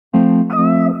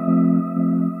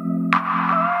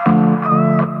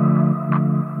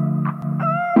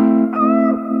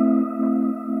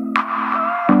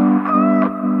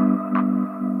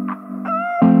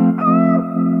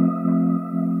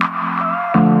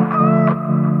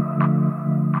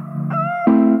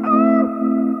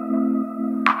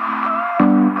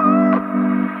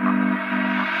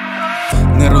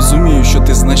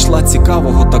знайшла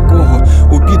цікавого, такого,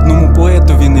 у бідному,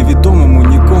 поетові, невідомому,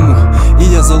 нікому.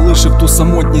 І я залишив ту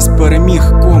самотність,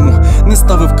 переміг, кому. Не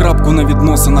ставив крапку на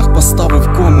відносинах, поставив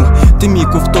кому. Ти мій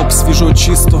ковток свіжого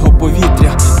чистого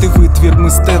повітря. Ти витвір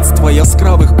мистецтва,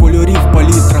 яскравих кольорів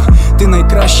палітра. Ти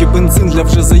найкращий бензин для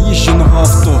вже заїждженого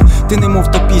авто. Ти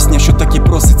немов та пісня, що так і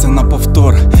проситься на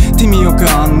повтор. Ти мій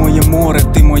океан, моє море,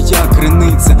 ти моя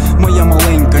криниця, моя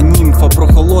маленька німфа,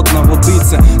 прохолодна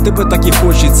водиця. Тебе так і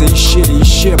хочеться і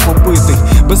ще попити.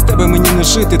 Без тебе мені не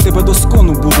жити, тебе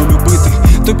доскону буду любити.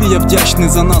 Тобі я вдячний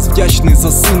за нас, вдячний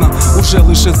за сина. Уже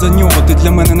лише за нього ти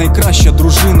для мене найкраща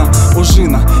дружина.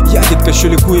 Ожина, ягідка, що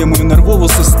лікує мою нервову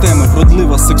систему.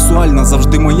 Вродлива, сексуальна,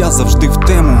 завжди моя, завжди в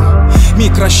тему. Мій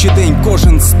кращий день,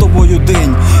 кожен з тобою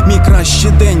день. Мій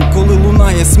кращий день, коли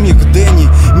лунає сміх Дені.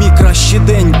 Мій кращий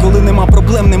день, коли нема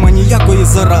проблем, нема ніякої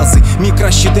зарази. Мій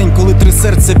кращий день, коли три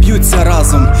серця б'ються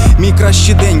разом. Мій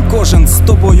кращий день, кожен з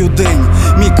тобою день.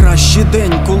 Мій кращий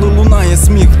день, коли лунає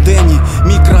сміх Дені.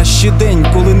 Мій кращий день,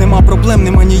 коли нема проблем,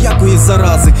 нема ніякої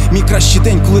зарази. Мій кращий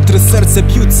день, коли три серця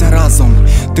б'ються разом.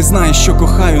 Ти знаєш, що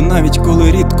кохаю, навіть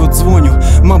коли рідко дзвоню.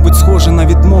 Мабуть, схоже на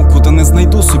відмовку, та не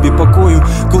знайду собі покою.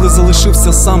 Коли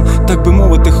залишився сам, так би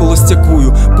мовити,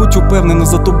 холостякую. Будь упевнена,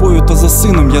 за тобою та за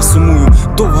сином я сумую.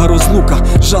 Довга розлука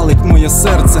жалить моє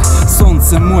серце.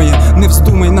 Сонце моє, не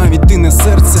вздумай навіть ти не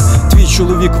серце. Твій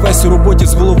чоловік весь у роботі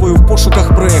з головою в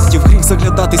пошуках проєктів. Гріх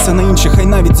заглядатися на інших, хай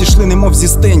навіть зійшли немов зі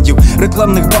стендів.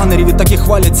 Рекламних банерів і такі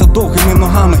хваляться довгими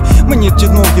ногами. Мені ті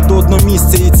ноги до одного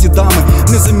місця і ці дами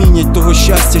не замінять того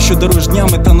щастя, що даруєш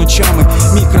днями та ночами.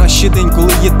 Мій кращий день,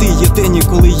 коли є ти, єдині,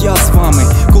 коли я з вами.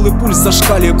 Коли пульс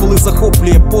зашкалює, коли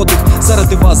захоплює подих.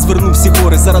 Заради вас зверну всі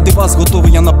гори, заради вас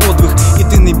готовий я на подвиг. І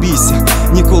ти не бійся,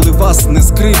 ніколи вас не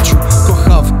скривчу.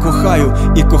 Кохав, кохаю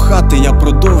і кохати я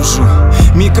продовжу.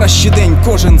 Мій кращий день,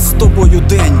 кожен з тобою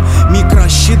день. Мій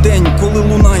кращий день, коли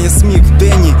лунає сміх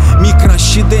Дені. Мій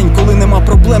кращий день, коли нема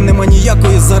проблем, нема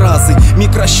ніякої зарази. Мій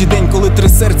кращий день, коли три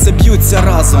серця б'ються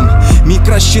разом. Мій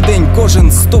кращий день,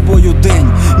 кожен з тобою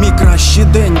день. Мій кращий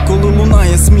день, коли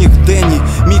лунає сміх Дені.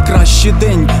 Мій кращий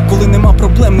день, коли нема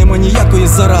проблем, нема ніякої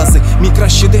зарази. Мій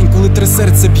кращий день, коли три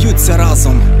серця б'ються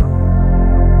разом.